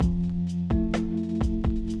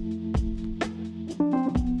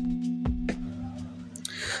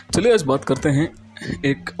चलिए आज बात करते हैं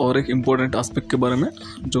एक इम्पोर्टेंट एस्पेक्ट के बारे में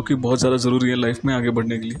जो कि बहुत ज़्यादा ज़रूरी है लाइफ में आगे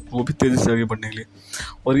बढ़ने के लिए, वो भी तेज़ी से आगे बढ़ने के लिए।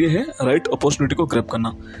 और ये है राइट अपॉर्चुनिटी को ग्रैब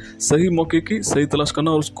करना, सही मौके की सही तलाश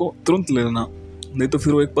करना और उसको तुरंत ले लेना। नहीं तो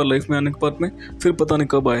फिर वो एक बार लाइफ में आने के बाद में फिर पता नहीं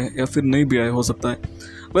कब आए या फिर नहीं भी आए, हो सकता है।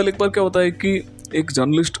 एक बार क्या होता है कि एक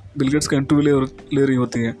जर्नलिस्ट बिल गेट्स का इंटरव्यू ले रही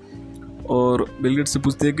होती है और बिल गेट्स से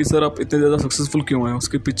पूछती है कि सर आप इतने ज़्यादा सक्सेसफुल क्यों हैं,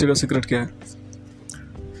 उसके पीछे का सीक्रेट क्या है।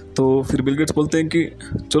 तो फिर बिल गेट्स बोलते हैं कि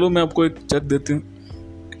चलो मैं आपको एक चेक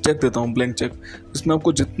देता हूँ, ब्लैंक चेक। इसमें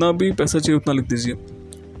आपको जितना भी पैसा चाहिए उतना लिख दीजिए।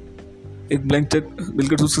 एक ब्लैंक चेक बिल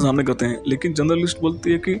गेट्स उसके सामने करते हैं, लेकिन जर्नलिस्ट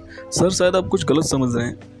बोलती है कि सर शायद आप कुछ गलत समझ रहे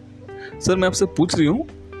हैं। सर मैं आपसे पूछ रही हूँ,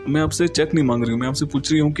 मैं आपसे चेक नहीं मांग रही हूँ, मैं आपसे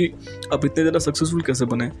पूछ रही हूँ कि आप इतने ज़्यादा सक्सेसफुल कैसे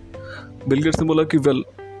बने। बिल गेट्स ने बोला कि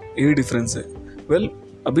यही डिफरेंस है।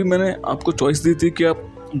 अभी मैंने आपको चॉइस दी थी कि आप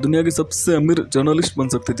दुनिया की सबसे अमीर जर्नलिस्ट बन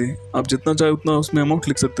सकते थे, आप जितना चाहे उतना उसमें अमाउंट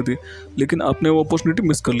लिख सकते थे, लेकिन आपने वो अपॉर्चुनिटी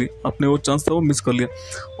मिस कर ली, आपने वो चांस था वो मिस कर लिया।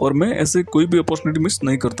 और मैं ऐसे कोई भी अपॉर्चुनिटी मिस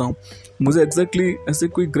नहीं करता हूँ। मुझे एग्जैक्टली ऐसे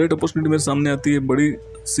कोई ग्रेट अपॉर्चुनिटी मेरे सामने आती है, बड़ी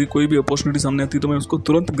सी कोई भी अपॉर्चुनिटी सामने आती है तो मैं उसको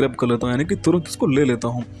तुरंत ग्रैब कर लेता हूँ, यानी कि तुरंत उसको ले लेता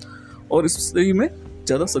हूँ और इससे ही मैं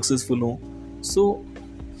ज़्यादा सक्सेसफुल हूँ। सो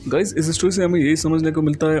गाइस, इस स्टोरी से हमें यही समझने को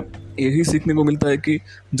मिलता है, यही सीखने को मिलता है कि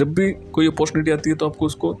जब भी कोई अपॉर्चुनिटी आती है तो आपको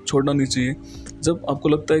उसको छोड़ना नहीं चाहिए। जब आपको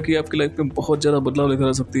लगता है कि आपकी लाइफ में बहुत ज़्यादा बदलाव लेकर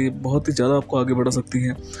आ सकती है, बहुत ही ज़्यादा आपको आगे बढ़ा सकती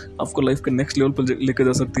है, आपको लाइफ के नेक्स्ट लेवल पर लेकर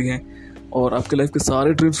जा सकती है और आपके लाइफ के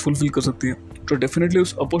सारे ड्रीम्स फुलफिल कर सकती है, तो डेफिनेटली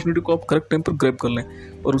उस अपॉर्चुनिटी को आप करेक्ट टाइम पर ग्रैब कर लें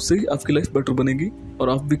और उससे ही आपकी लाइफ बेटर बनेगी और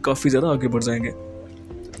आप भी काफ़ी ज़्यादा आगे बढ़ जाएंगे।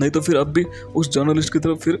 नहीं तो फिर आप भी उस जर्नलिस्ट की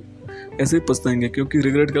तरफ फिर ऐसे ही पछताएंगे, क्योंकि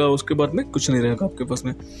रिग्रेट के अलावा उसके बाद में कुछ नहीं रहेगा आपके पास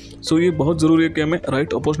में। सो ये बहुत ज़रूरी है कि हमें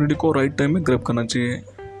राइट अपॉर्चुनिटी को राइट टाइम में ग्रैब करना चाहिए।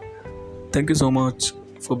 Thank you so much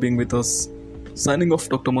for being with us. Signing off,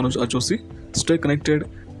 doctor Manoj Joshi. Stay connected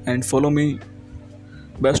and follow me,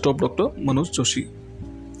 best of doctor Manoj Joshi.